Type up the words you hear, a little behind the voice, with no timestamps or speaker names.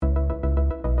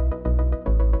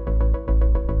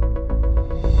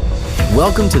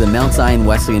Welcome to the Mount Zion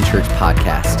Wesleyan Church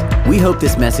podcast. We hope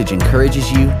this message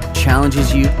encourages you,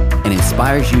 challenges you, and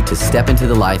inspires you to step into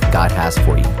the life God has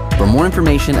for you. For more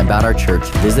information about our church,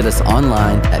 visit us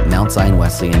online at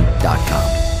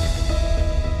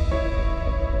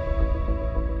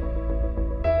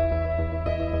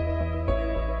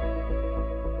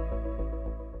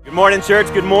mountzionwesleyan.com. Good morning,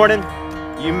 church. Good morning.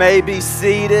 You may be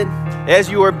seated.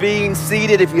 As you are being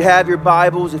seated, if you have your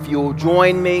Bibles, if you will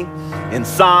join me in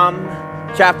Psalm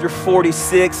chapter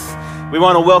 46. We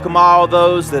want to welcome all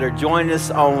those that are joining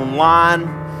us online.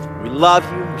 We love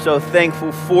you. We're so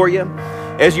thankful for you.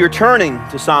 As you're turning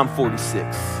to Psalm 46,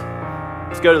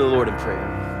 let's go to the Lord in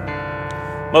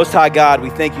prayer. Most High God, we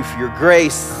thank you for your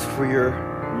grace, for your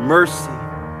mercy,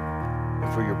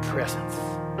 and for your presence.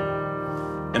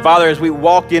 And Father, as we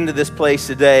walked into this place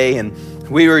today and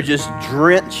we were just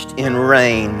drenched in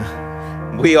rain,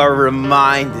 we are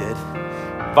reminded,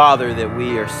 Father, that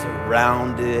we are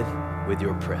surrounded with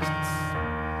your presence.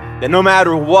 That no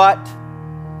matter what,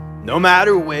 no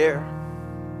matter where,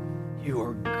 you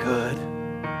are good.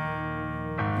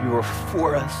 You are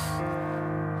for us.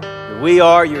 That we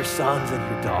are your sons and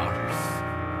your daughters.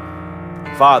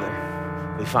 Father,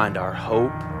 we find our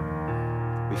hope.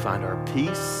 We find our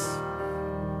peace.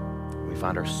 We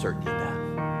find our certainty in that.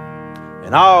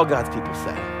 And all God's people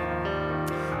say,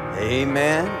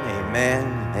 amen, amen,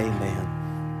 amen.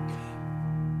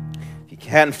 If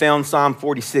you hadn't found Psalm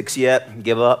 46 yet,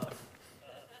 give up.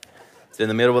 It's in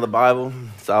the middle of the Bible.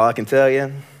 That's all I can tell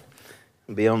you.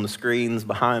 It'll be on the screens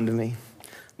behind me.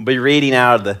 I'll be reading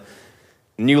out of the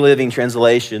New Living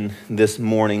Translation this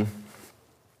morning.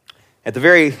 At the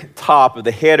very top of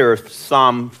the header of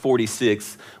Psalm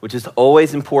 46, which is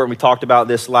always important. We talked about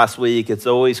this last week. It's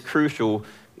always crucial,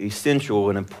 essential,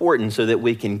 and important so that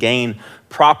we can gain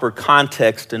proper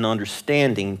context and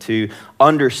understanding to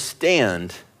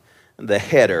understand the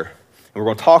header. And we're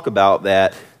going to talk about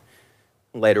that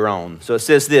later on. So it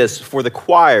says this: for the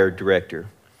choir director,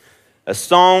 a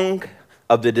song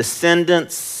of the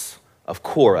descendants of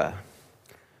Korah.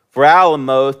 For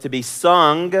Alamoth, to be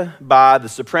sung by the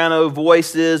soprano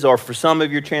voices, or for some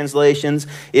of your translations,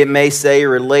 it may say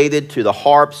related to the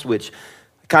harps, which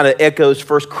kind of echoes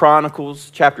 1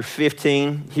 Chronicles chapter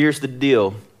 15. Here's the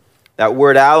deal. That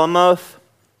word Alamoth,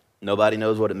 nobody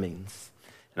knows what it means.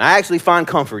 And I actually find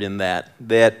comfort in that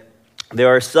there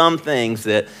are some things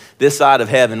that this side of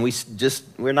heaven,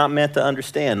 we're not meant to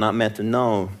understand, not meant to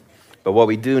know. But what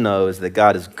we do know is that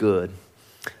God is good.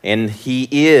 And he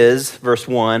is, verse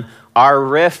 1, our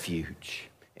refuge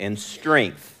and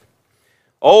strength,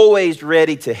 always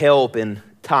ready to help in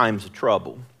times of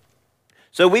trouble.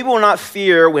 So we will not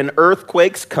fear when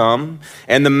earthquakes come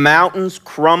and the mountains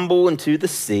crumble into the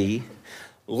sea.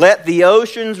 Let the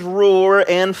oceans roar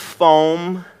and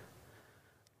foam.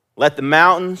 Let the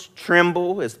mountains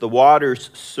tremble as the waters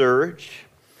surge.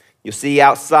 You'll see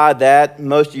outside that,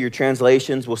 most of your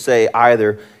translations will say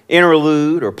either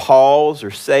interlude or pause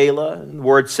or Selah. The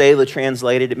word Selah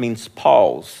translated, it means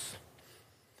pause.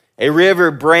 A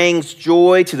river brings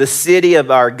joy to the city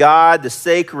of our God, the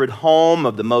sacred home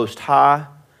of the Most High.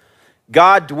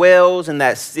 God dwells in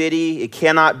that city. It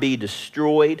cannot be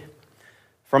destroyed.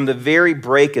 From the very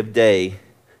break of day,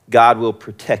 God will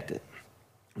protect it.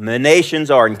 And the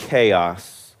nations are in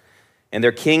chaos, and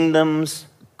their kingdoms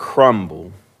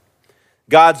crumble.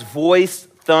 God's voice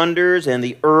thunders and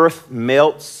the earth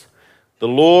melts. The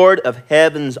Lord of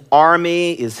heaven's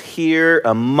army is here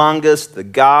among us. The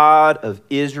God of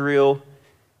Israel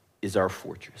is our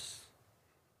fortress.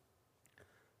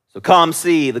 So come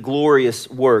see the glorious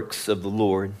works of the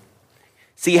Lord.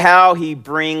 See how he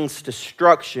brings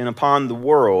destruction upon the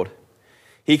world.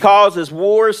 He causes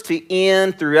wars to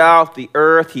end throughout the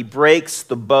earth. He breaks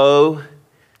the bow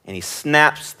and he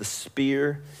snaps the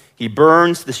spear. He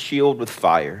burns the shield with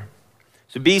fire.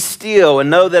 So be still and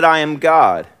know that I am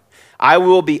God. I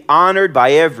will be honored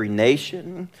by every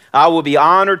nation. I will be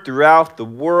honored throughout the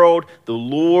world. The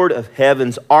Lord of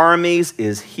heaven's armies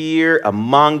is here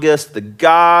among us. The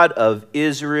God of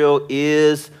Israel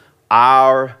is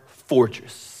our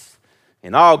fortress.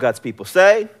 And all God's people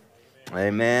say,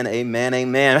 amen, amen,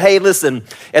 amen. Hey, listen,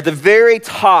 at the very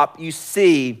top you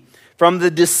see from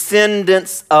the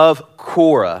descendants of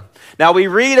Korah. Now, we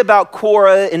read about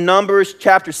Korah in Numbers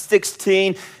chapter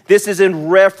 16. This is in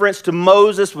reference to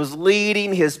Moses was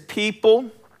leading his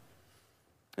people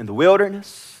in the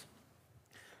wilderness.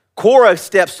 Korah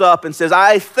steps up and says,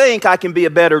 I think I can be a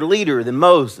better leader than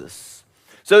Moses.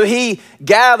 So he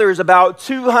gathers about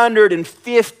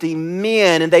 250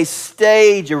 men and they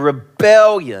stage a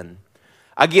rebellion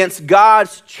against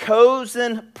God's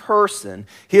chosen person,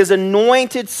 his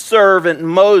anointed servant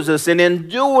Moses. And in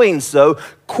doing so,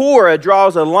 Korah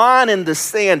draws a line in the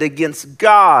sand against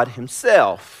God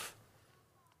himself.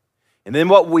 And then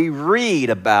what we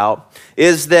read about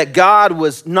is that God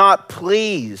was not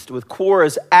pleased with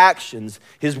Korah's actions,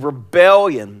 his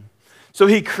rebellion. So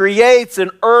he creates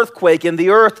an earthquake and the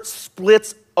earth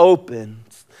splits open.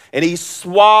 And he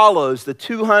swallows the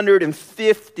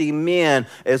 250 men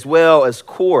as well as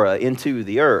Korah into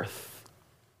the earth.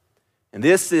 And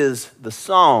this is the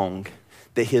song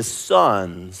that his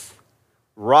sons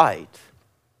write.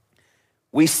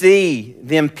 We see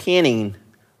them penning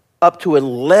up to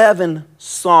 11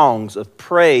 songs of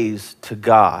praise to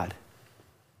God.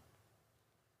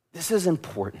 This is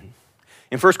important.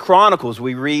 In 1 Chronicles,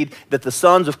 we read that the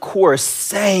sons of Korah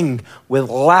sang with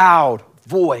loud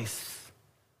voice.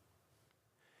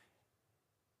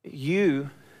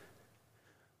 You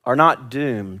are not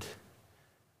doomed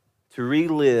to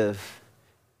relive,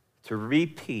 to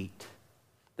repeat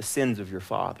the sins of your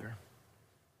father.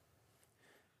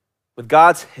 With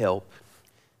God's help,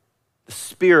 the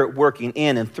Spirit working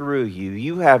in and through you,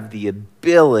 you have the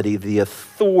ability, the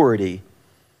authority,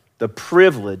 the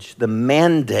privilege, the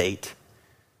mandate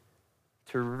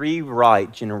to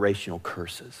rewrite generational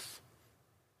curses.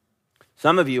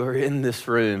 Some of you are in this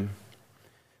room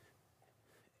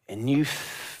and you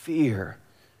fear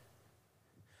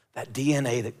that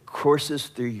DNA that courses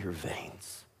through your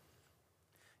veins.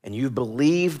 And you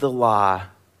believe the lie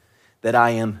that I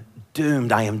am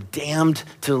doomed, I am damned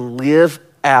to live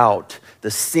out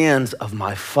the sins of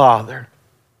my father.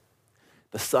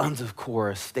 The sons of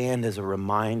Korah stand as a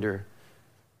reminder,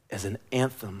 as an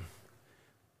anthem,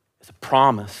 as a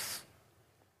promise,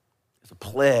 as a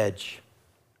pledge,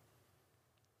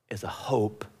 as a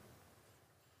hope.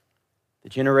 The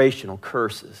generational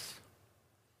curses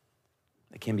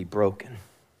that can be broken,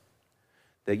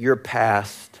 that your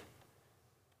past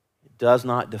does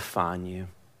not define you.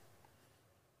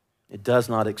 It does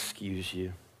not excuse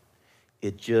you.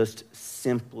 It just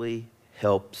simply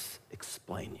helps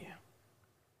explain you.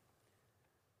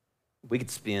 We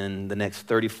could spend the next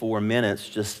 34 minutes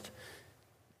just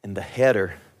in the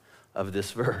header of this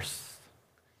verse.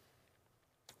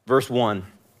 Verse 1,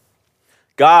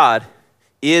 God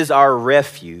is our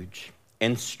refuge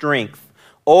and strength,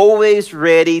 always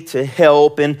ready to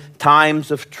help in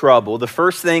times of trouble. The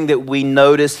first thing that we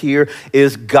notice here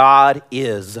is God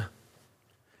is.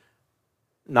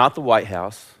 Not the White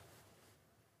House,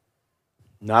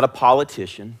 not a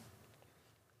politician,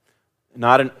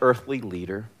 not an earthly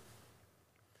leader,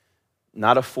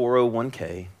 not a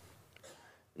 401k,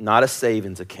 not a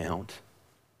savings account,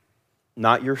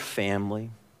 not your family,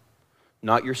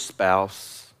 not your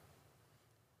spouse,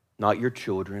 not your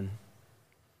children,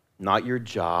 not your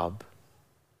job.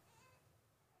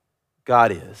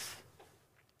 God is.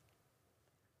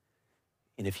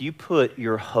 And if you put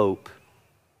your hope,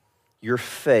 your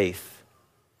faith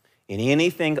in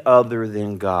anything other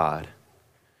than God,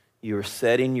 you are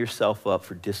setting yourself up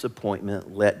for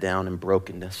disappointment, letdown, and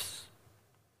brokenness.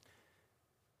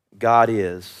 God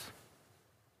is.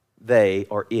 They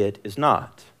or it is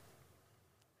not.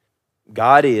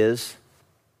 God is.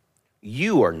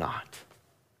 You are not.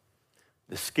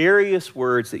 The scariest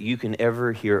words that you can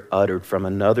ever hear uttered from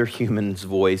another human's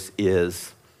voice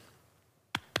is,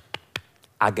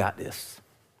 I got this.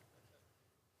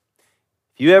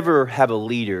 If you ever have a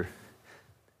leader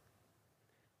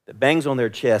that bangs on their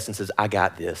chest and says, I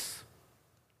got this,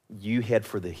 you head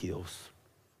for the hills.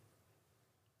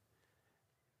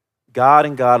 God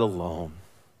and God alone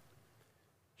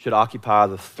should occupy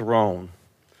the throne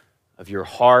of your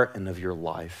heart and of your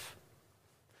life.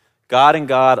 God and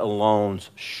God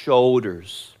alone's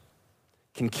shoulders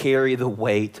can carry the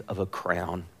weight of a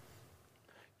crown.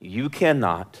 You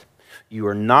cannot. You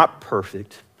are not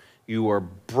perfect. You are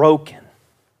broken.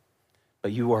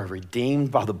 But you are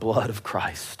redeemed by the blood of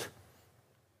Christ.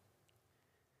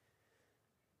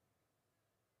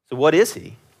 So what is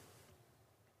he?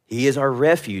 He is our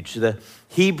refuge. The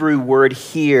Hebrew word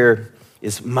here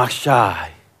is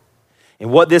mashai. And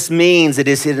what this means, it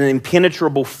is an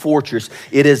impenetrable fortress.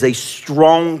 It is a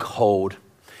stronghold.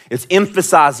 It's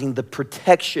emphasizing the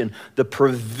protection, the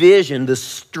provision, the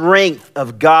strength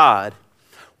of God.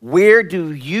 Where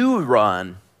do you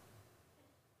run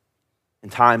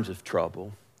in times of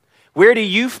trouble? Where do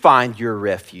you find your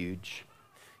refuge?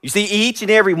 You see, each and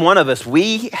every one of us,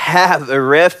 we have a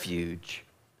refuge.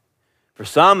 For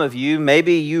some of you,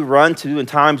 maybe you run to in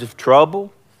times of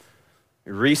trouble,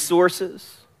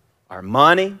 resources, our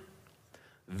money,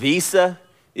 Visa.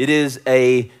 It is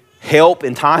a help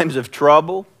in times of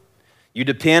trouble. You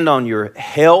depend on your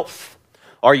health,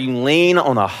 or you lean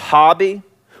on a hobby,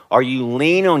 or you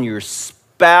lean on your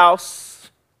spouse.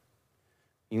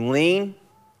 You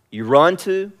run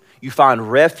to, you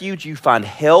find refuge, you find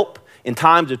help in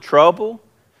times of trouble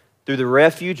through the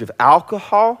refuge of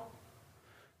alcohol,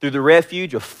 through the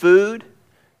refuge of food.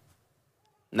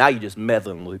 Now you're just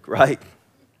meddling, Luke, right?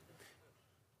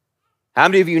 How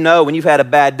many of you know when you've had a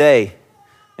bad day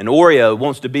and Oreo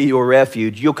wants to be your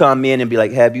refuge, you'll come in and be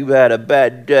like, have you had a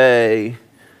bad day?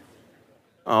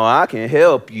 Oh, I can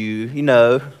help you, you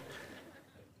know.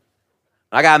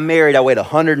 I got married, I weighed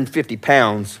 150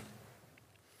 pounds.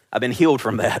 I've been healed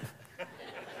from that.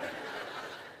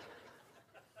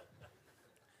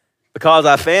 Because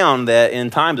I found that in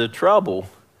times of trouble,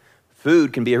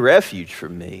 food can be a refuge for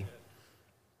me.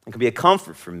 It can be a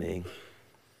comfort for me.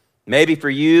 Maybe for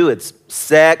you, it's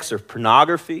sex or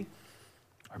pornography,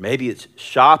 or maybe it's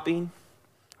shopping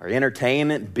or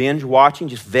entertainment, binge watching,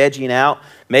 just vegging out.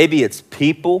 Maybe it's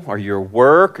people or your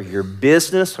work or your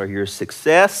business or your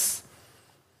success.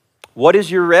 What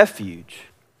is your refuge?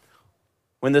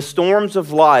 When the storms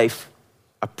of life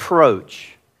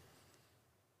approach,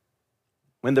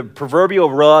 when the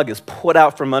proverbial rug is put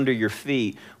out from under your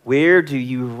feet, where do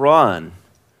you run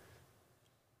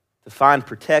to find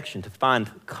protection, to find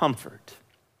comfort?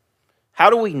 How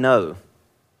do we know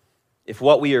if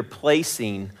what we are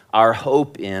placing our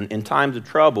hope in times of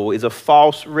trouble is a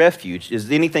false refuge,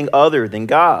 is anything other than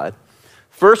God?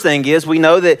 First thing is we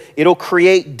know that it'll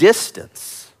create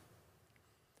distance.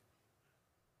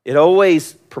 It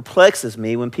always perplexes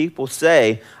me when people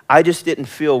say, I just didn't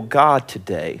feel God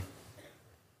today,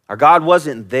 or God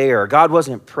wasn't there, or God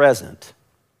wasn't present.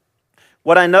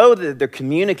 What I know that they're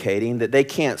communicating that they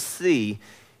can't see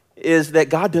is that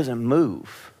God doesn't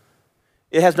move.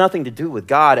 It has nothing to do with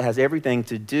God. It has everything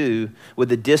to do with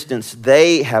the distance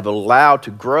they have allowed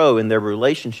to grow in their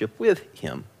relationship with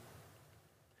Him.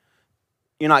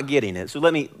 You're not getting it. So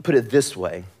let me put it this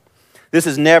way. This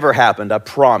has never happened, I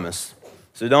promise.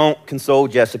 So don't console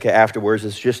Jessica afterwards.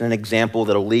 It's just an example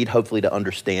that'll lead hopefully to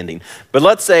understanding. But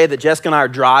let's say that Jessica and I are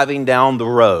driving down the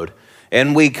road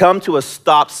and we come to a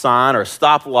stop sign or a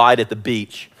stoplight at the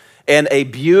beach, and a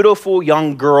beautiful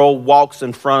young girl walks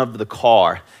in front of the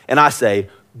car. And I say,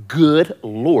 good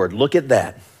Lord, look at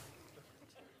that.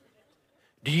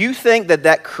 Do you think that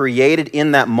that created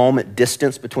in that moment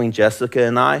distance between Jessica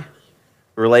and I,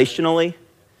 relationally?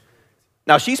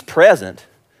 Now, she's present.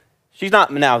 She's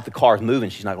not, now if the car's moving,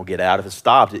 she's not going to get out. If it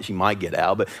stops, she might get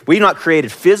out. But we've not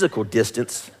created physical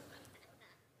distance.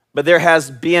 But there has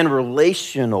been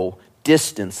relational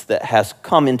distance that has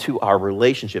come into our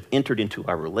relationship, entered into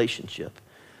our relationship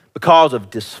because of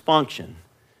dysfunction,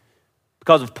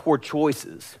 because of poor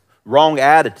choices, wrong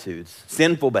attitudes,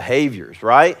 sinful behaviors,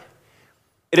 right?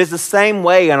 It is the same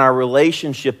way in our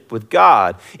relationship with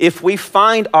God. If we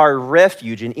find our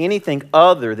refuge in anything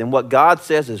other than what God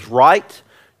says is right,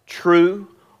 true,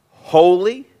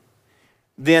 holy,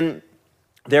 then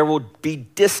there will be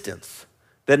distance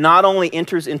that not only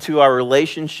enters into our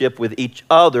relationship with each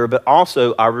other, but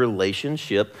also our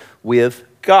relationship with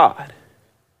God.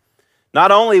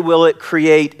 Not only will it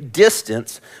create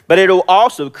distance, but it'll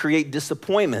also create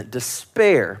disappointment,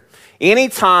 despair.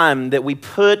 Anytime that we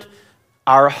put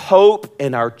our hope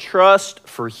and our trust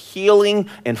for healing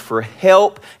and for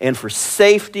help and for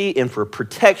safety and for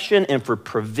protection and for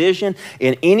provision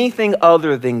in anything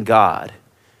other than God,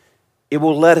 it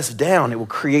will let us down. It will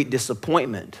create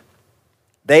disappointment.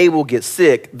 They will get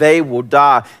sick. They will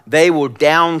die. They will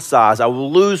downsize. I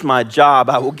will lose my job.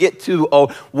 I will get too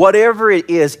old. Whatever it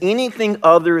is, anything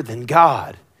other than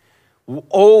God will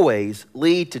always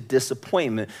lead to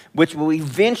disappointment, which will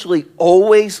eventually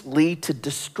always lead to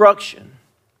destruction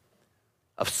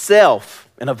of self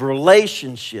and of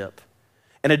relationship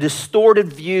and a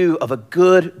distorted view of a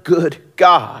good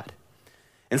God.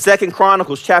 In 2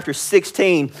 Chronicles chapter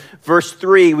 16, verse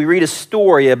 3, we read a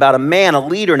story about a man, a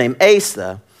leader named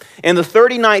Asa. In the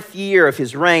 39th year of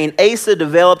his reign, Asa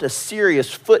developed a serious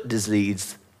foot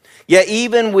disease. Yet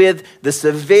even with the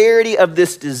severity of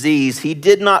this disease, he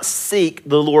did not seek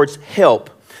the Lord's help,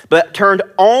 but turned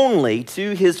only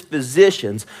to his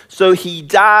physicians. So he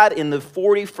died in the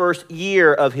 41st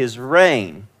year of his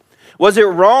reign. Was it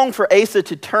wrong for Asa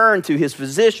to turn to his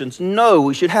physicians? No,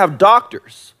 we should have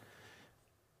doctors.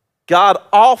 God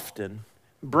often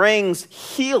brings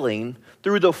healing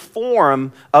through the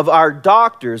form of our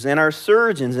doctors and our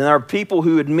surgeons and our people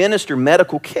who administer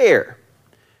medical care.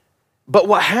 But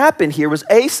what happened here was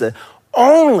Asa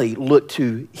only looked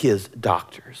to his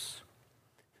doctors.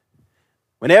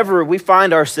 Whenever we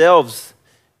find ourselves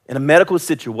in a medical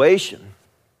situation,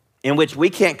 in which we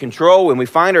can't control when we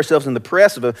find ourselves in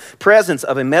the presence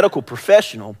of a medical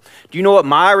professional, do you know what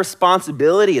my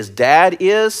responsibility as dad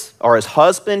is, or as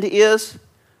husband is?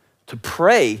 To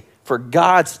pray for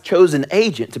God's chosen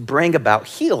agent to bring about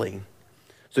healing.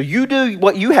 So you do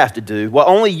what you have to do, what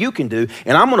only you can do,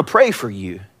 and I'm going to pray for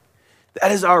you.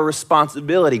 That is our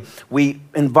responsibility. We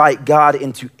invite God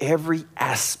into every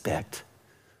aspect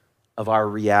of our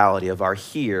reality, of our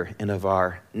here and of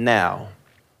our now.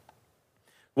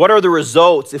 What are the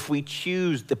results if we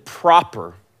choose the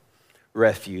proper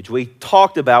refuge? We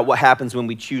talked about what happens when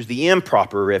we choose the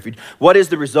improper refuge. What is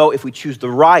the result if we choose the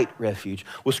right refuge?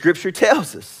 Well, Scripture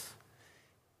tells us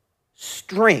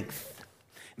strength.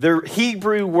 The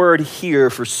Hebrew word here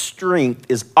for strength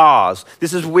is Oz.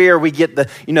 This is where we get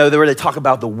where they talk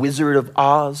about the Wizard of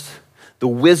Oz, the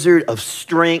Wizard of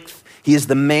Strength. He is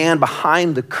the man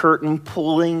behind the curtain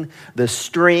pulling the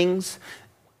strings.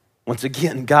 Once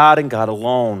again, God and God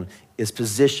alone is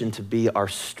positioned to be our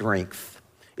strength,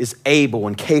 is able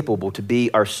and capable to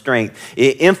be our strength.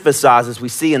 It emphasizes, we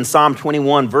see in Psalm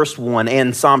 21 verse 1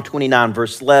 and Psalm 29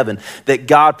 verse 11, that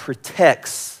God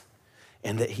protects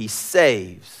and that he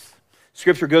saves.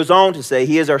 Scripture goes on to say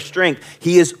he is our strength.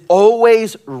 He is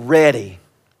always ready.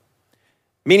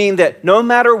 Meaning that no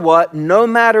matter what, no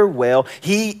matter where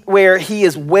he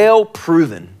is well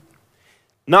proven.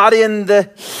 Not in the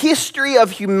history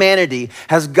of humanity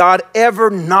has God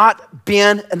ever not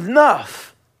been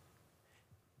enough.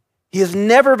 He has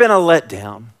never been a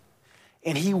letdown,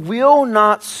 and he will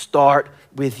not start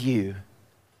with you.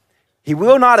 He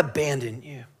will not abandon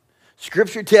you.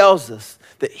 Scripture tells us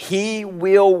that he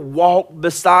will walk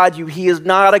beside you. He is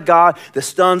not a God that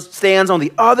stands on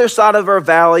the other side of our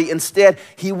valley. Instead,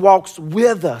 he walks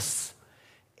with us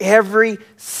every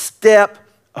step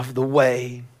of the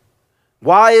way.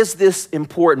 Why is this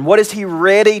important? What is he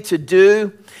ready to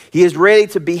do? He is ready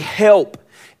to be help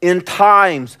in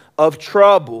times of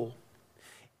trouble.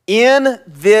 In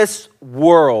this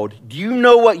world, do you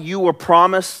know what you were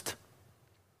promised?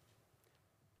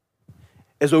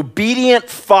 As obedient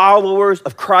followers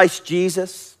of Christ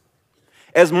Jesus,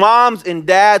 as moms and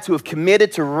dads who have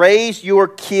committed to raise your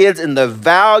kids in the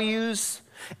values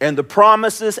and the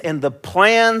promises and the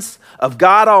plans of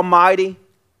God Almighty,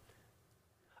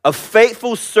 of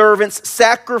faithful servants,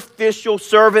 sacrificial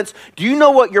servants, do you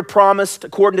know what you're promised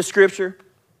according to Scripture?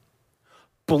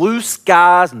 Blue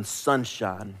skies and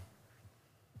sunshine.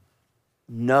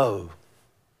 No.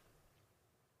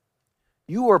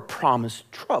 You are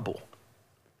promised trouble.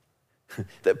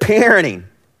 That parenting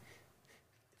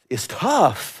is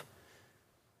tough.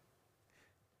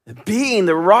 Being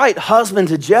the right husband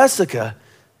to Jessica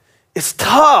is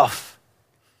tough.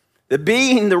 That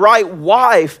being the right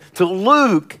wife to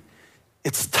Luke,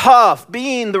 it's tough.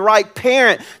 Being the right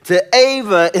parent to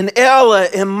Ava and Ella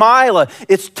and Mila,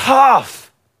 it's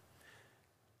tough.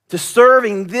 To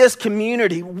serving this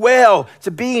community well,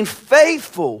 to being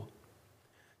faithful,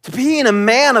 to being a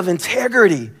man of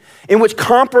integrity, in which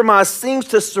compromise seems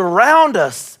to surround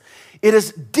us. It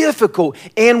is difficult.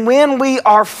 And when we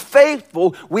are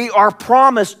faithful, we are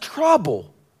promised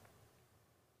trouble.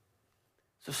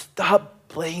 So stop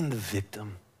playing the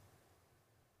victim.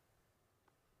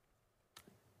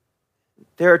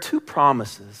 There are two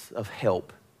promises of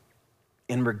help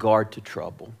in regard to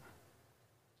trouble.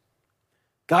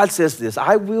 God says this,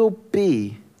 I will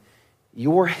be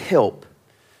your help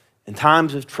in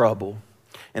times of trouble.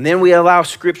 And then we allow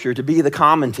Scripture to be the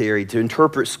commentary, to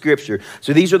interpret Scripture.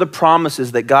 So these are the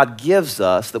promises that God gives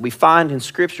us that we find in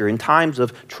Scripture in times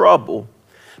of trouble.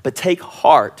 But take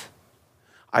heart,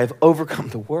 I have overcome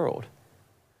the world.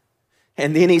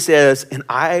 And then he says, and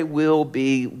I will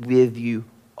be with you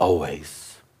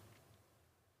always.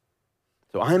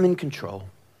 So I'm in control,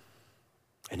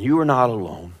 and you are not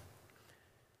alone.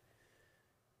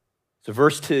 So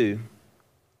verse 2,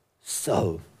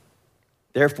 so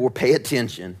therefore pay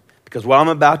attention, because what I'm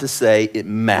about to say, it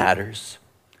matters.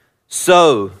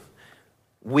 So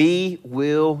we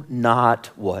will not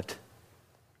what?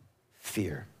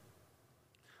 Fear.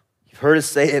 You've heard us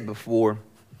say it before.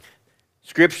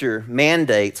 Scripture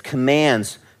mandates,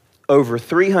 commands over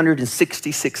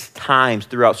 366 times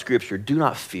throughout Scripture, do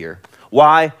not fear.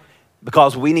 Why?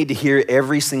 Because we need to hear it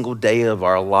every single day of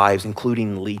our lives,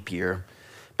 including leap year.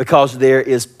 Because there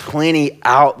is plenty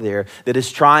out there that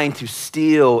is trying to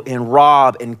steal and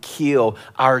rob and kill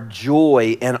our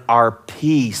joy and our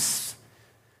peace.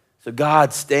 So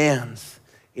God stands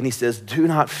and he says, do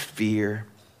not fear,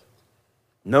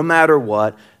 no matter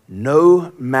what,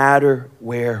 no matter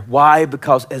where. Why?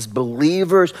 Because as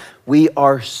believers, we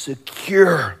are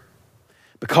secure.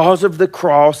 Because of the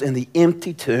cross and the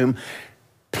empty tomb,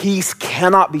 peace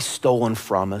cannot be stolen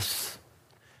from us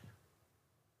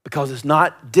because it's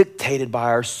not dictated by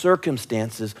our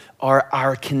circumstances or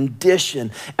our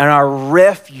condition, and our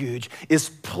refuge is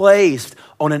placed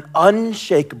on an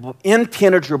unshakable,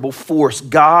 impenetrable force,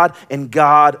 God and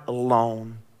God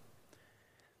alone.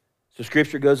 So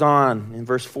Scripture goes on in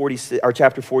verse 46, or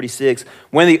chapter 46,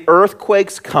 when the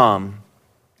earthquakes come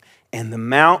and the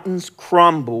mountains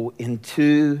crumble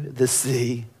into the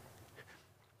sea.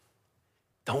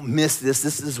 Don't miss this.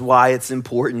 This is why it's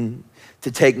important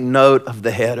to take note of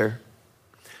the header.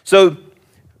 So,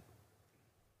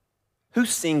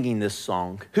 who's singing this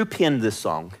song? Who penned this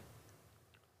song?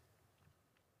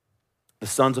 The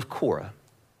sons of Korah.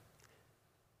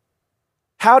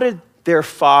 How did their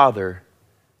father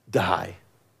die?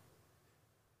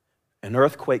 An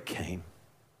earthquake came.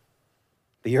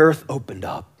 The earth opened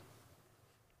up,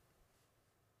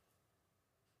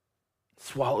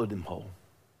 swallowed them whole.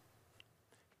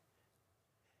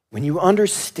 When you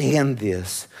understand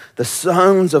this, the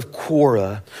sons of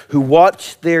Korah who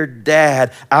watched their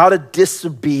dad out of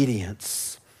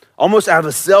disobedience, almost out of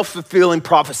a self-fulfilling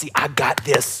prophecy, I got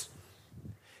this.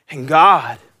 And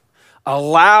God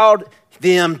allowed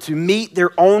them to meet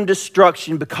their own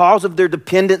destruction because of their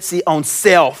dependency on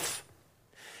self.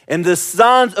 And the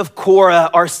sons of Korah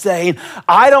are saying,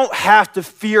 I don't have to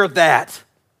fear that,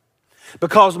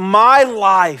 because my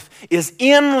life is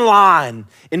in line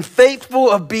in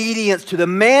faithful obedience to the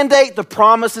mandate, the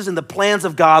promises, and the plans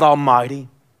of God Almighty.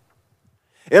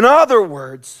 In other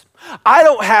words, I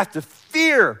don't have to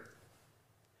fear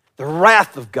the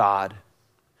wrath of God,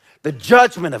 the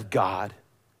judgment of God,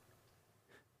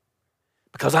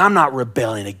 because I'm not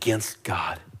rebelling against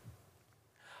God.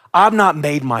 I've not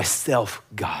made myself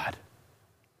God.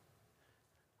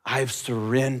 I've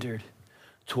surrendered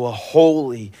to a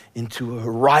holy and to a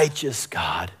righteous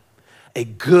God, a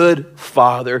good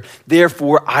Father.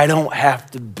 Therefore, I don't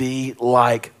have to be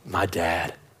like my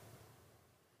dad.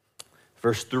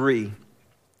 Verse 3,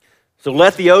 so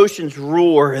let the oceans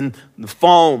roar and the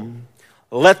foam.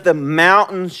 Let the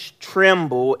mountains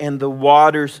tremble and the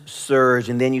waters surge.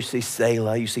 And then you see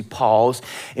Selah, you see pause.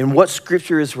 And what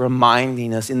Scripture is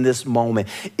reminding us in this moment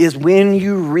is when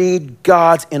you read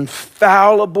God's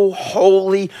infallible,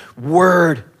 holy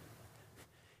word,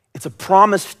 it's a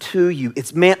promise to you.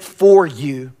 It's meant for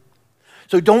you.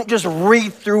 So don't just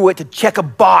read through it to check a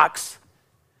box.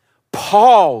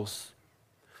 Pause.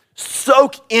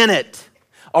 Soak in it.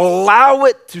 Allow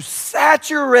it to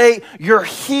saturate your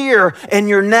here and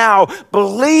your now.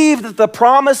 Believe that the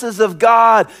promises of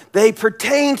God, they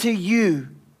pertain to you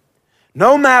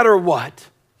no matter what,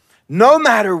 no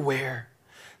matter where.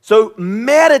 So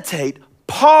meditate,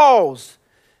 pause.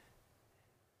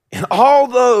 And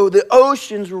although the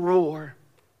oceans roar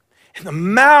and the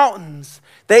mountains,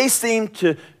 they seem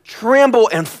to tremble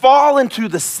and fall into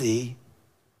the sea,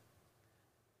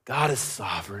 God is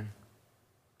sovereign.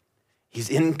 He's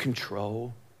in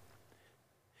control.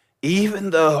 Even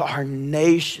though our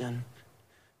nation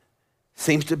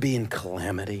seems to be in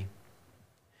calamity,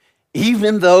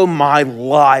 even though my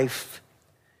life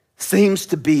seems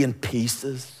to be in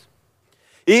pieces,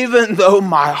 even though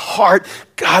my heart,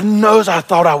 God knows I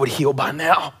thought I would heal by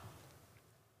now,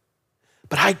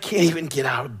 but I can't even get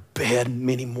out of bed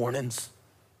many mornings.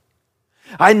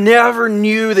 I never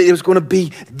knew that it was going to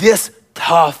be this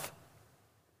tough.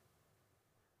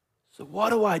 So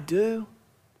what do?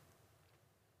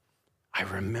 I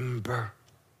remember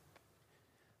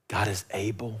God is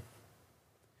able.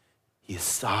 He is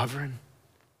sovereign.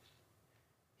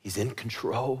 He's in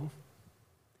control.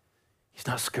 He's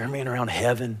not skirming around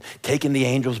heaven, taking the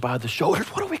angels by the shoulders.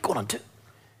 What are we going to do?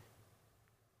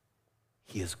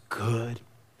 He is good.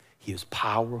 He is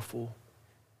powerful.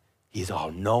 He is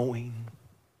all-knowing.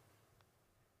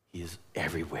 He is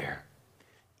everywhere.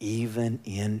 Even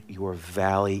in your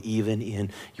valley, even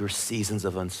in your seasons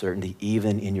of uncertainty,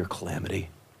 even in your calamity.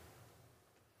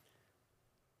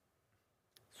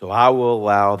 So I will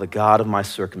allow the God of my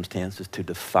circumstances to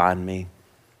define me,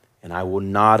 and I will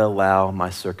not allow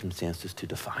my circumstances to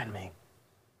define me.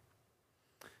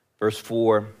 Verse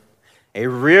 4, a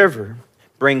river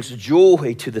brings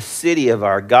joy to the city of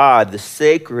our God, the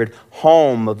sacred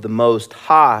home of the Most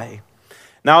High.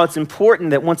 Now, it's important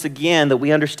that once again that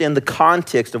we understand the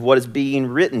context of what is being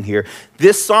written here.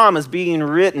 This psalm is being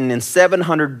written in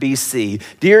 700 BC.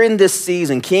 During this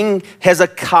season, King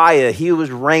Hezekiah, he was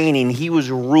reigning, he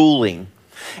was ruling.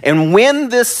 And when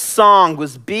this song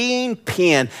was being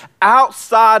penned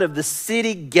outside of the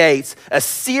city gates,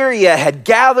 Assyria had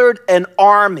gathered an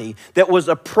army that was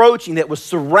approaching, that was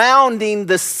surrounding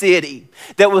the city,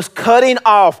 that was cutting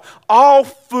off all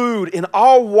food and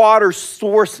all water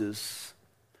sources.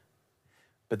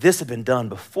 But this had been done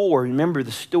before. Remember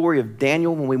the story of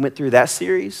Daniel when we went through that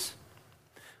series?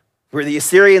 Where the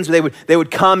Assyrians, they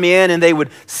would come in and they would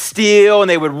steal and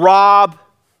they would rob.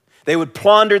 They would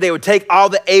plunder, they would take all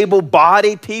the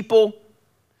able-bodied people.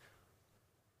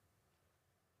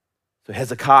 So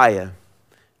Hezekiah,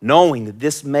 knowing that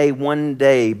this may one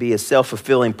day be a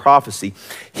self-fulfilling prophecy,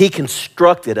 he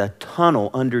constructed a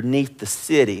tunnel underneath the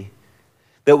city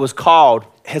that was called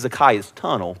Hezekiah's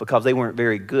Tunnel because they weren't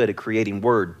very good at creating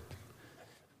word.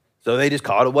 So they just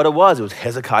called it what it was. It was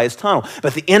Hezekiah's Tunnel.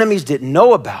 But the enemies didn't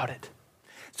know about it.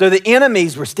 So the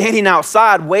enemies were standing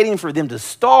outside waiting for them to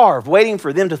starve, waiting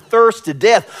for them to thirst to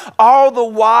death. All the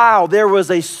while, there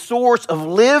was a source of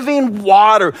living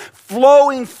water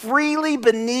flowing freely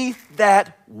beneath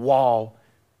that wall.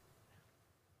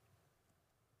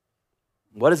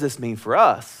 What does this mean for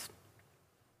us?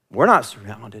 We're not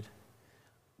surrounded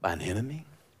by an enemy.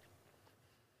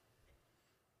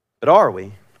 But are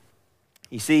we?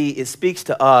 You see, it speaks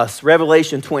to us.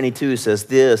 Revelation 22 says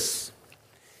this.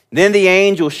 Then the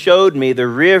angel showed me the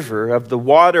river of the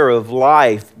water of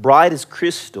life, bright as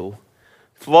crystal,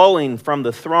 flowing from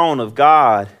the throne of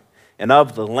God and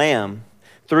of the Lamb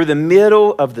through the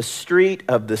middle of the street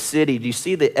of the city. Do you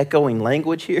see the echoing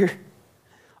language here?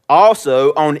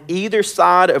 Also, on either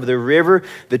side of the river,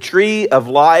 the tree of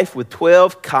life with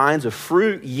 12 kinds of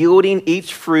fruit, yielding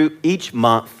each fruit each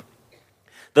month.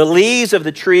 The leaves of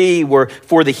the tree were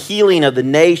for the healing of the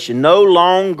nation. No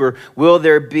longer will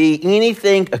there be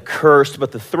anything accursed,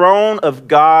 but the throne of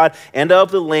God and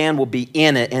of the Lamb will be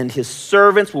in it, and his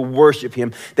servants will worship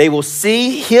him. They will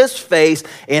see his face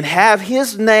and have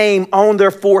his name on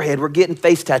their forehead. We're getting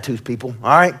face tattoos, people, all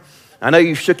right? I know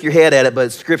you shook your head at it, but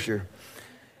it's scripture.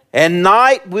 And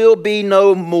night will be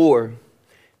no more.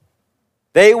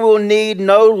 They will need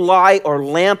no light or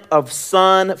lamp of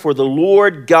sun, for the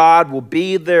Lord God will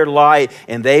be their light,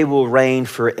 and they will reign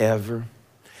forever.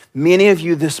 Many of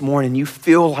you this morning, you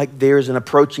feel like there's an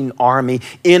approaching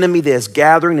enemy that is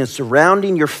gathering and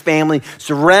surrounding your family,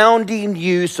 surrounding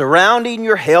you, surrounding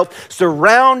your health,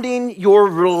 surrounding your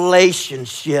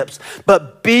relationships.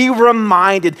 But be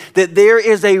reminded that there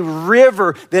is a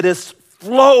river that is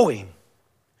flowing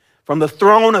from the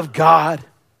throne of God.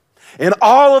 And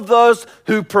all of those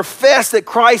who profess that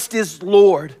Christ is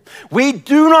Lord, we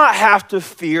do not have to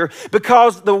fear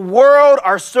because the world,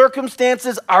 our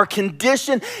circumstances, our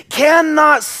condition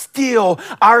cannot steal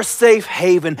our safe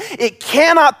haven. It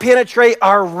cannot penetrate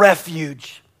our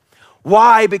refuge.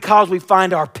 Why? Because we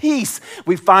find our peace,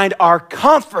 we find our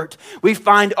comfort, we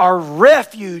find our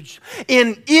refuge.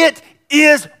 And it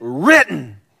is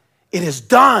written, it is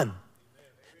done.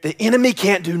 The enemy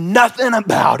can't do nothing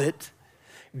about it.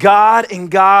 God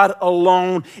and God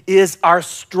alone is our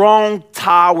strong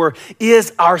tower,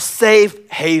 is our safe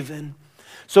haven.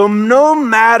 So no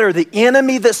matter the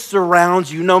enemy that surrounds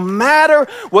you, no matter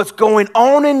what's going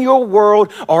on in your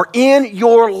world or in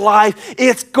your life,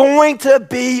 it's going to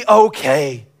be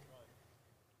okay.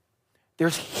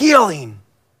 There's healing.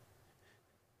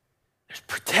 There's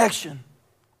protection.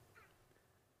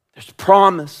 There's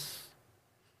promise.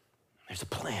 There's a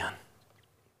plan.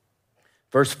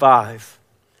 Verse 5.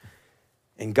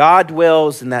 And God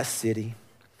dwells in that city.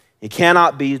 It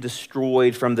cannot be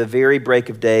destroyed. From the very break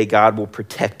of day, God will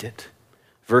protect it.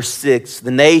 Verse 6,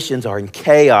 the nations are in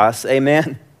chaos,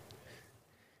 amen?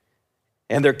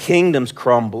 And their kingdoms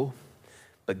crumble,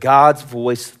 but God's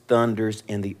voice thunders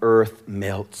and the earth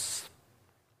melts.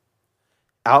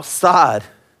 Outside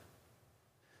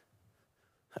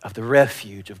of the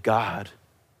refuge of God,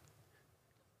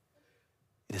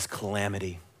 it is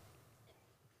calamity.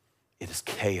 It is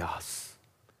chaos.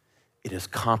 It is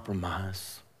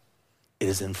compromise. It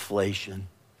is inflation.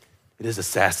 It is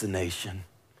assassination.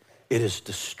 It is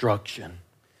destruction.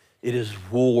 It is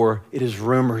war. It is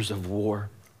rumors of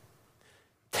war.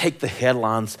 Take the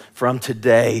headlines from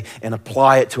today and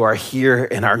apply it to our here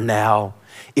and our now.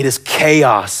 It is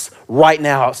chaos right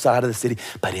now outside of the city,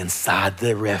 but inside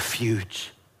the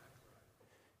refuge,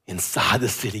 inside the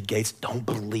city gates, don't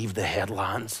believe the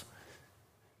headlines.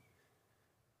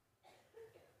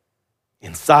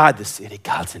 Inside the city,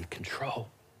 God's in control.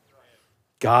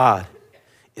 God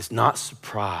is not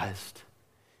surprised.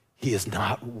 He is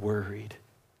not worried.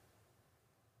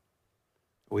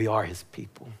 We are his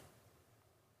people.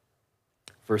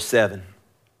 Verse 7.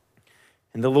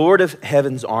 And the Lord of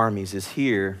heaven's armies is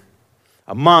here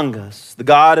among us, the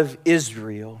God of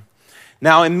Israel.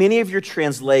 Now, in many of your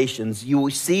translations, you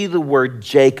will see the word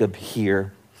Jacob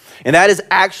here. And that is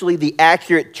actually the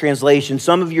accurate translation.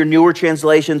 Some of your newer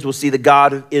translations will see the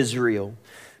God of Israel.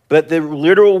 But the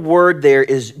literal word there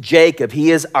is Jacob.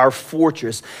 He is our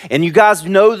fortress. And you guys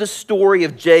know the story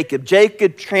of Jacob.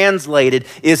 Jacob translated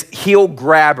is heel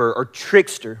grabber or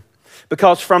trickster.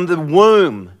 Because from the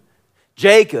womb,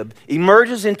 Jacob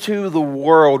emerges into the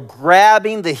world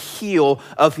grabbing the heel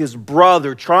of his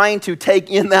brother, trying to take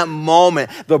in that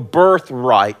moment the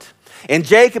birthright. And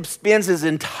Jacob spends his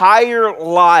entire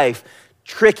life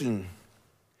tricking.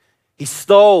 He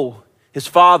stole his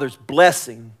father's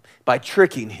blessing by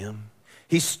tricking him.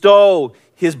 He stole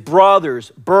his brother's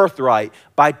birthright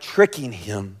by tricking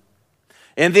him.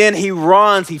 And then he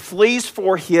runs, he flees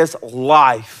for his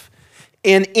life.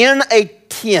 And in a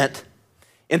tent,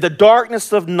 in the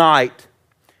darkness of night,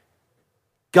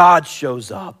 God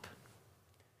shows up.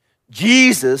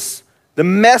 Jesus, the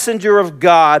messenger of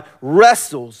God,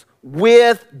 wrestles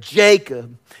with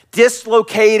Jacob,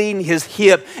 dislocating his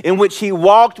hip, in which he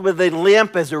walked with a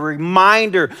limp as a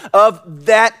reminder of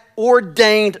that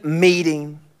ordained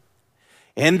meeting.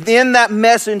 And then that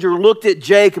messenger looked at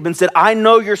Jacob and said, I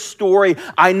know your story.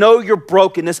 I know your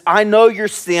brokenness. I know your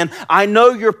sin. I know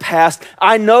your past.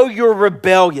 I know your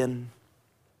rebellion.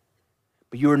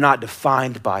 But you are not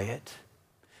defined by it.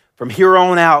 From here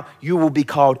on out, you will be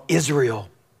called Israel.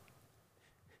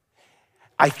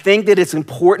 I think that it's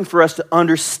important for us to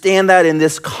understand that in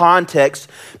this context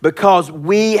because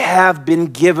we have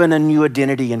been given a new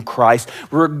identity in Christ,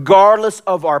 regardless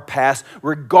of our past,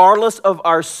 regardless of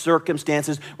our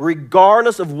circumstances,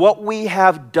 regardless of what we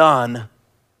have done.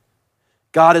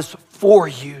 God is for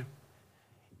you.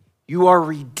 You are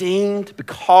redeemed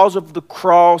because of the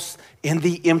cross and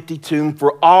the empty tomb.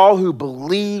 For all who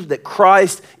believe that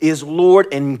Christ is Lord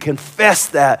and confess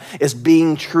that as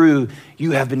being true,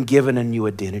 you have been given a new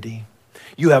identity.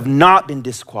 You have not been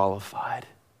disqualified.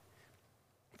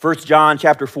 1 John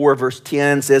chapter 4, verse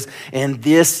 10 says, and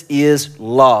this is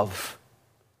love.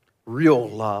 Real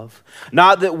love.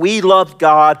 Not that we loved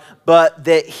God, but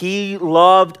that he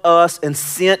loved us and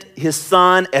sent his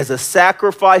son as a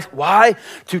sacrifice. Why?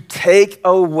 To take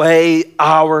away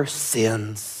our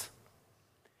sins.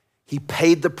 He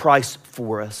paid the price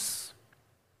for us.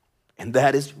 And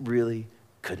that is really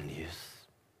good news.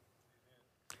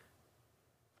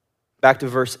 Back to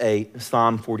verse 8,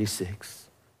 Psalm 46.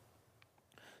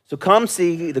 So come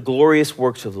see the glorious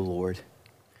works of the Lord.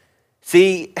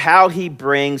 See how he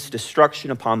brings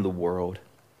destruction upon the world.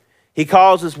 He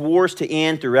causes wars to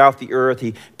end throughout the earth.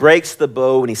 He breaks the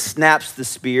bow and he snaps the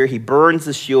spear. He burns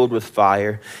the shield with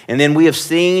fire. And then we have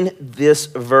seen this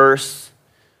verse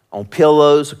on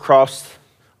pillows across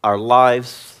our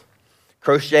lives,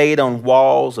 crocheted on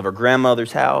walls of our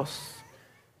grandmother's house.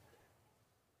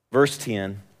 Verse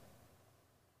 10,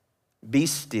 be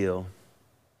still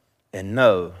and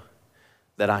know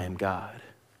that I am God.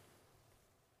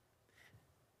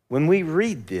 When we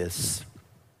read this,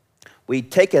 we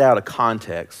take it out of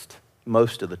context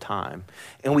most of the time,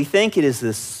 and we think it is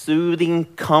this soothing,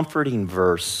 comforting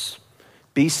verse.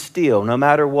 Be still, no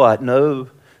matter what, know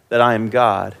that I am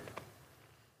God.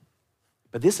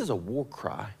 But this is a war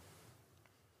cry.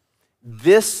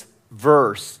 This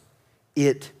verse,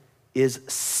 it is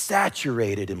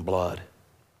saturated in blood.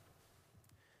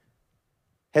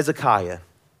 Hezekiah.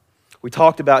 We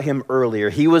talked about him earlier.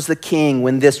 He was the king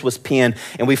when this was penned.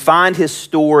 And we find his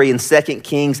story in 2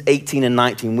 Kings 18 and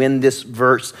 19 when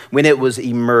it was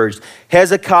emerged.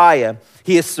 Hezekiah,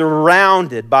 he is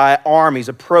surrounded by armies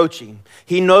approaching.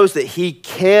 He knows that he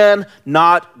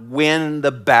cannot win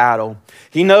the battle.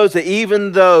 He knows that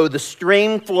even though the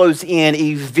stream flows in,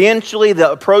 eventually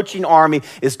the approaching army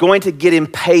is going to get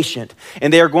impatient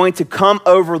and they are going to come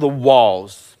over the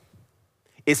walls.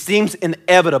 It seems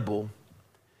inevitable.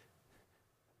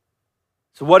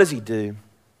 So what does he do?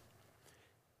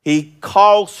 He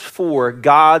calls for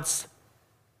God's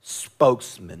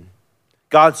spokesman,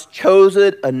 God's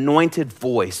chosen, anointed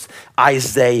voice,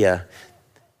 Isaiah.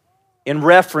 In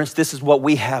reference, this is what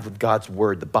we have of God's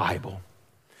word, the Bible.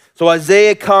 So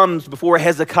Isaiah comes before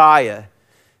Hezekiah,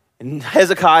 and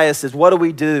Hezekiah says, what do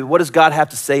we do? What does God have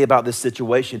to say about this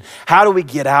situation? How do we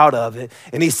get out of it?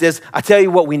 And he says, I tell you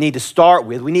what we need to start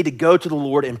with. We need to go to the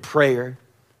Lord in prayer.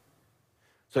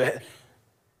 So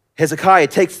Hezekiah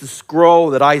takes the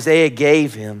scroll that Isaiah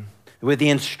gave him with the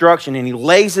instruction and he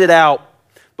lays it out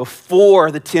before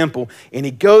the temple and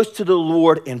he goes to the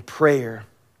Lord in prayer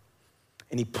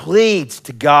and he pleads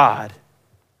to God.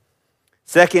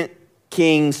 2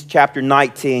 Kings chapter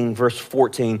 19, verse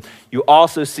 14. You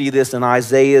also see this in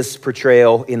Isaiah's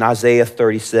portrayal in Isaiah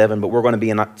 37, but we're going to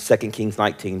be in 2 Kings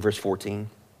 19, verse 14.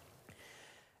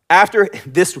 After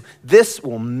this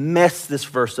will mess this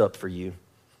verse up for you.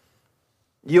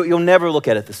 You'll never look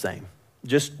at it the same.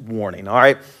 Just warning, all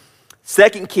right?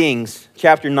 2 Kings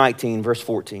chapter 19, verse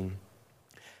 14.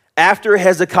 After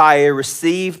Hezekiah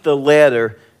received the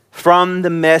letter from the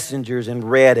messengers and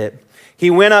read it, he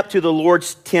went up to the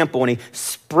Lord's temple and he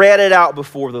spread it out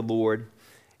before the Lord.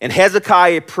 And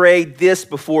Hezekiah prayed this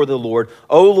before the Lord,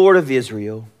 O Lord of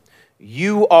Israel,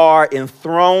 you are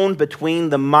enthroned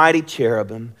between the mighty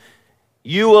cherubim.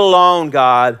 You alone,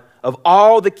 God, of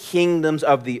all the kingdoms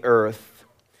of the earth.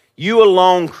 You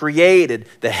alone created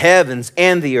the heavens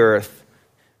and the earth.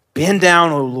 Bend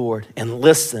down, O Lord, and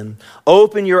listen.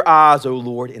 Open your eyes, O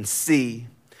Lord, and see.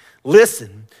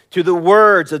 Listen to the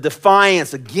words of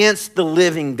defiance against the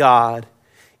living God.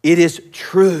 It is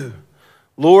true,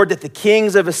 Lord, that the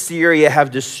kings of Assyria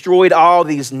have destroyed all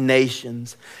these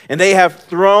nations, and they have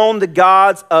thrown the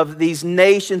gods of these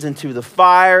nations into the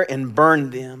fire and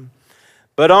burned them.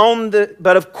 But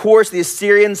of course, the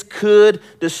Assyrians could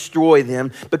destroy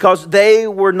them because they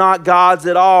were not gods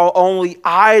at all, only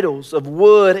idols of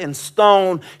wood and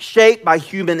stone shaped by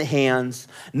human hands.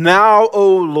 Now,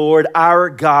 O Lord, our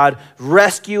God,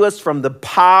 rescue us from the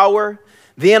power.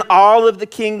 Then all of the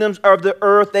kingdoms of the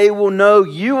earth, they will know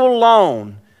you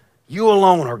alone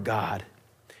are God.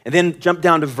 And then jump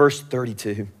down to verse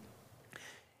 32.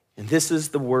 And this is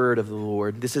the word of the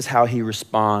Lord. This is how he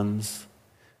responds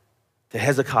to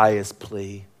Hezekiah's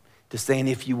plea, to saying,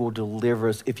 if you will deliver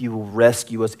us, if you will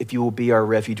rescue us, if you will be our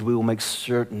refuge, we will make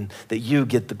certain that you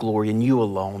get the glory and you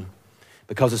alone,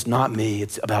 because it's not me,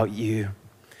 it's about you.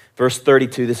 Verse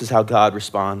 32, this is how God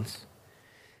responds.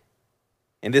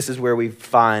 And this is where we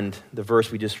find the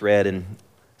verse we just read in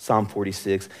Psalm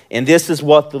 46. And this is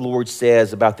what the Lord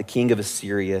says about the king of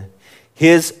Assyria.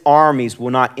 His armies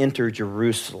will not enter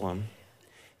Jerusalem.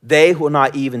 They will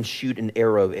not even shoot an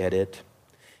arrow at it.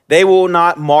 They will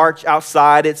not march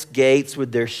outside its gates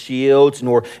with their shields,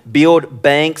 nor build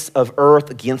banks of earth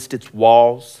against its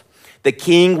walls. The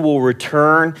king will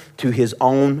return to his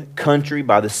own country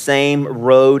by the same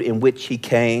road in which he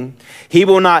came. He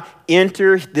will not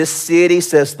enter this city,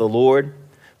 says the Lord.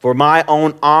 For my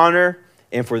own honor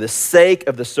and for the sake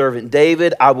of the servant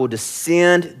David, I will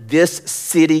defend this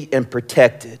city and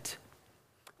protect it.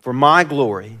 For my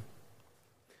glory.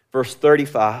 Verse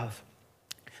 35.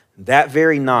 That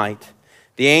very night,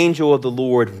 the angel of the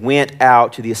Lord went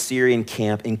out to the Assyrian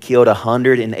camp and killed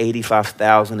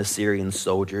 185,000 Assyrian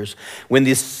soldiers. When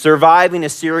the surviving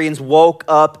Assyrians woke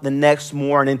up the next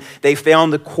morning, they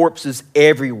found the corpses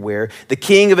everywhere. The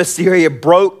king of Assyria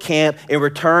broke camp and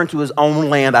returned to his own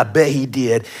land. I bet he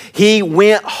did. He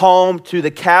went home to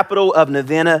the capital of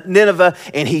Nineveh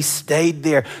and he stayed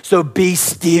there. So be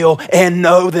still and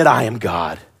know that I am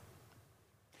God.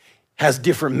 Has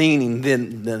different meaning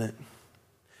than it.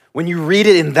 When you read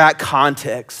it in that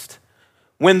context,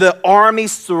 when the army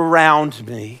surrounds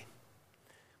me,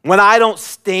 when I don't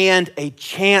stand a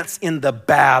chance in the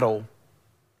battle,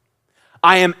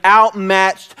 I am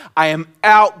outmatched, I am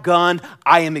outgunned,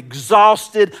 I am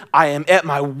exhausted, I am at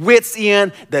my wit's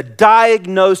end. The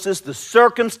diagnosis, the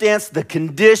circumstance, the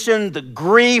condition, the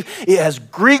grief, it has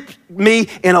gripped me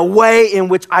in a way in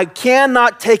which I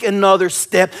cannot take another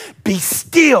step. Be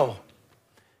still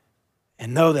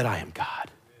and know that I am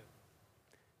God.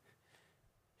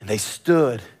 And they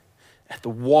stood at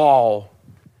the wall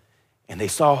and they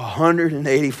saw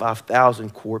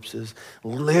 185,000 corpses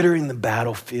littering the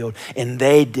battlefield, and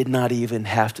they did not even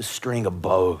have to string a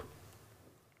bow.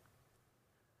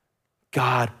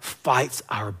 God fights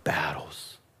our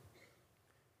battles.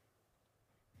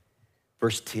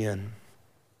 Verse 10.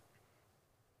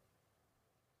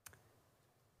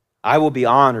 I will be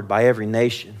honored by every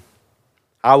nation.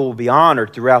 I will be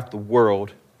honored throughout the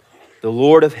world. The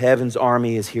Lord of heaven's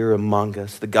army is here among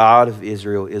us. The God of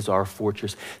Israel is our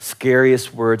fortress.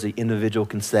 Scariest words an individual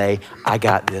can say, I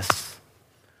got this.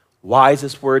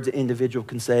 Wisest words an individual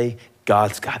can say,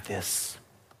 God's got this.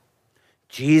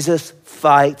 Jesus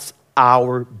fights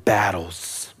our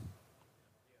battles.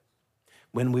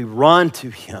 When we run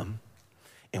to him,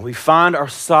 and we find our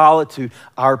solitude,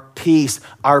 our peace,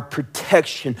 our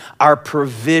protection, our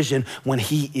provision when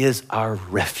he is our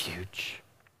refuge.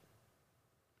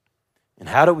 And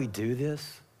how do we do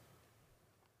this?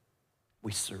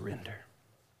 We surrender.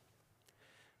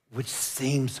 Which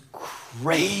seems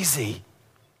crazy.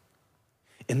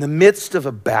 In the midst of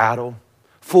a battle,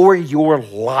 for your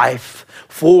life,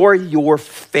 for your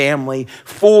family,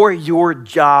 for your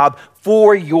job,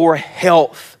 for your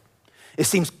health, It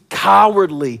seems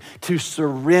cowardly to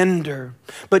surrender.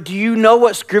 But do you know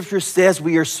what Scripture says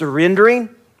we are surrendering?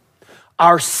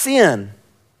 Our sin,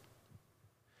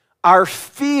 our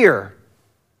fear,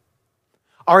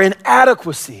 our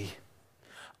inadequacy,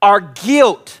 our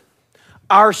guilt,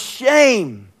 our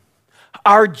shame,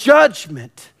 our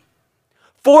judgment.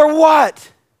 For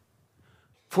what?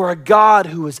 For a God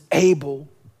who is able,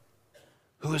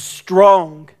 who is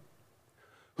strong,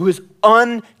 who is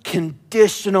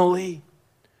unconditionally,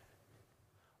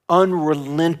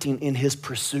 unrelenting in his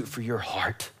pursuit for your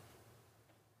heart.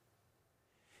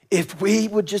 If we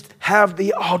would just have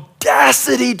the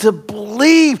audacity to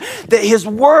believe that his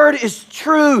word is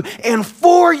true and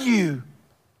for you.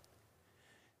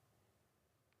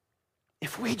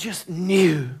 If we just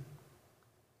knew,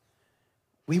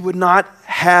 we would not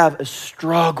have a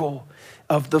struggle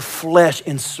of the flesh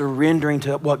in surrendering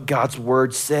to what God's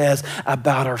word says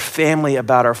about our family,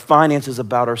 about our finances,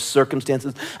 about our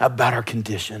circumstances, about our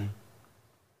condition.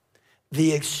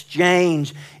 The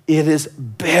exchange, it is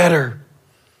better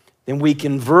than we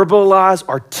can verbalize,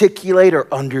 articulate,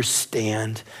 or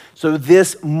understand. So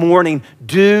this morning,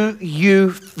 do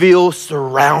you feel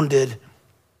surrounded?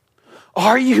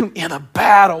 Are you in a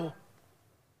battle?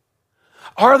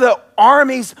 Are the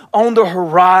armies on the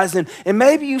horizon? And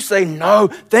maybe you say, no,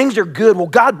 things are good. Well,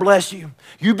 God bless you.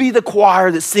 You be the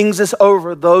choir that sings this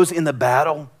over those in the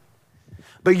battle.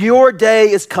 But your day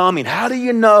is coming. How do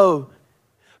you know?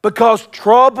 Because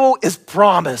trouble is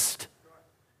promised.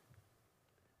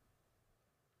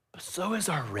 But so is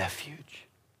our refuge.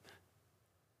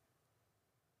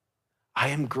 I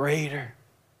am greater.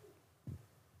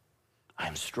 I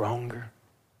am stronger.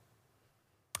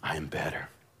 I am better.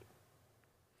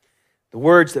 The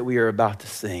words that we are about to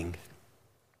sing,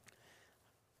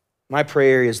 my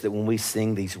prayer is that when we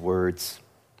sing these words,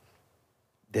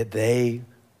 that they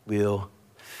will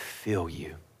fill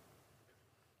you,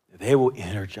 that they will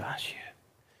energize you,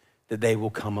 that they will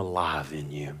come alive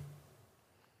in you.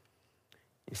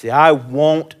 You see, I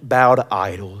won't bow to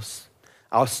idols.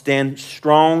 I'll stand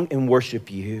strong and worship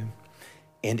you.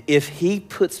 And if he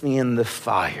puts me in the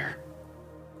fire,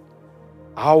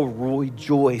 I'll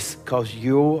rejoice because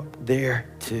you're there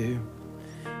too.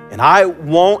 And I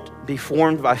won't be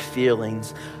formed by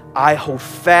feelings. I hold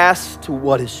fast to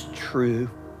what is true.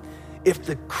 If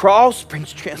the cross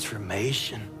brings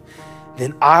transformation,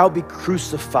 then I'll be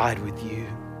crucified with you.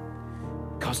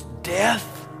 Because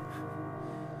death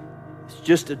is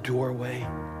just a doorway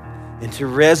into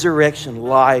resurrection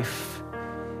life.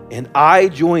 And I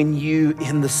join you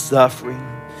in the suffering.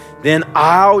 Then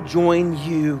I'll join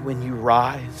you when you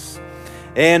rise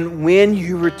and when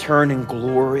you return in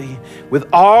glory with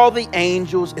all the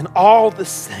angels and all the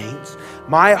saints.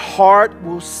 My heart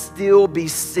will still be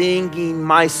singing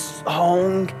my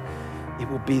song. It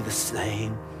will be the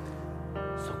same.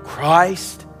 So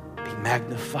Christ be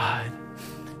magnified.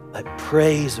 Let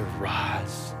praise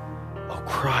arise. Oh,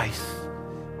 Christ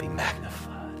be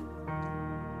magnified.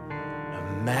 No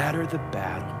matter the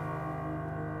battle,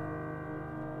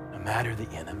 no matter the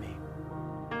enemy,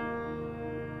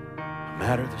 no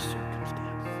matter the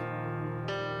circumstance,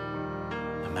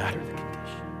 no matter the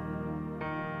condition,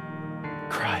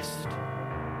 Christ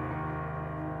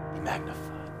be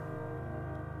magnified.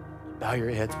 Bow your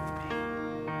heads with me.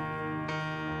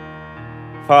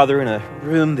 Father, in a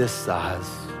room this size,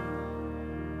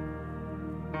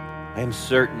 I am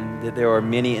certain that there are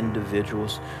many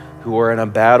individuals who are in a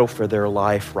battle for their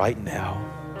life right now.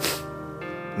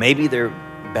 Maybe they're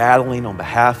battling on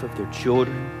behalf of their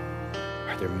children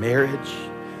or their marriage.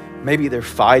 Maybe they're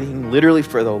fighting literally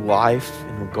for their life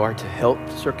in regard to health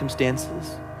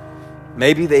circumstances.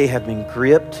 Maybe they have been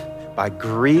gripped by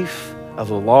grief of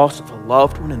the loss of a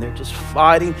loved one and they're just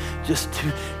fighting just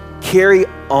to carry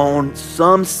on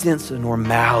some sense of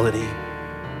normality.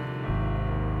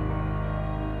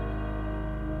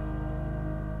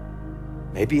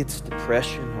 Maybe it's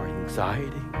depression or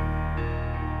anxiety.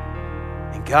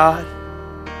 And God,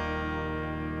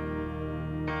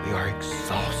 we are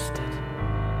exhausted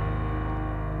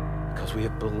because we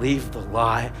have believed the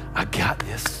lie, I got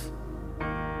this.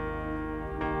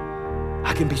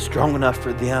 I can be strong enough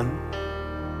for them.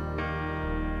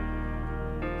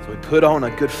 So we put on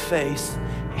a good face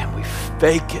and we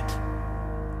fake it.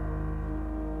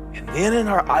 And then in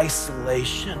our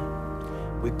isolation,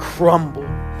 we crumble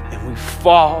and we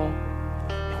fall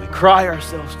and we cry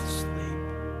ourselves to sleep.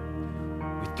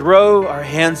 We throw our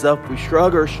hands up, we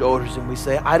shrug our shoulders, and we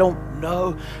say, I don't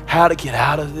know how to get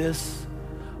out of this.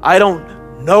 I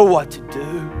don't know what to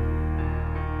do.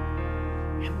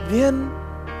 And then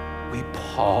we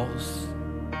pause.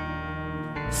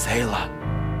 Selah.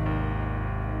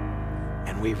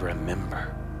 we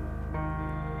remember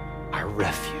our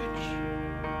refuge.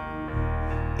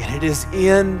 And it is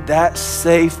in that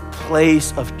safe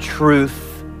place of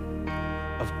truth,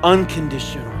 of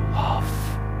unconditional love,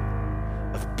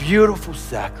 of beautiful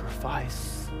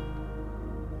sacrifice,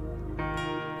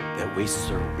 that we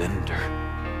surrender.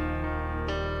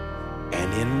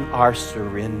 And in our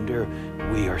surrender,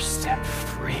 we are set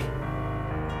free.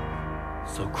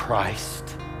 So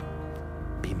Christ,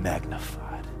 be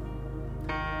magnified.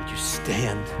 Would you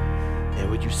stand and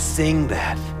would you sing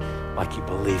that like you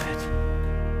believe it?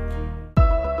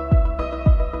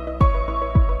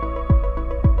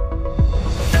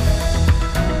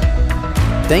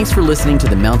 Thanks for listening to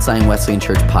the Mount Zion Wesleyan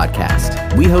Church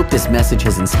podcast. We hope this message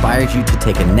has inspired you to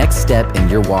take a next step in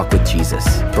your walk with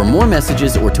Jesus. For more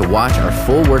messages or to watch our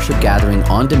full worship gathering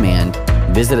on demand,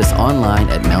 visit us online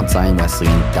at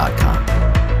mountzionwesleyan.com.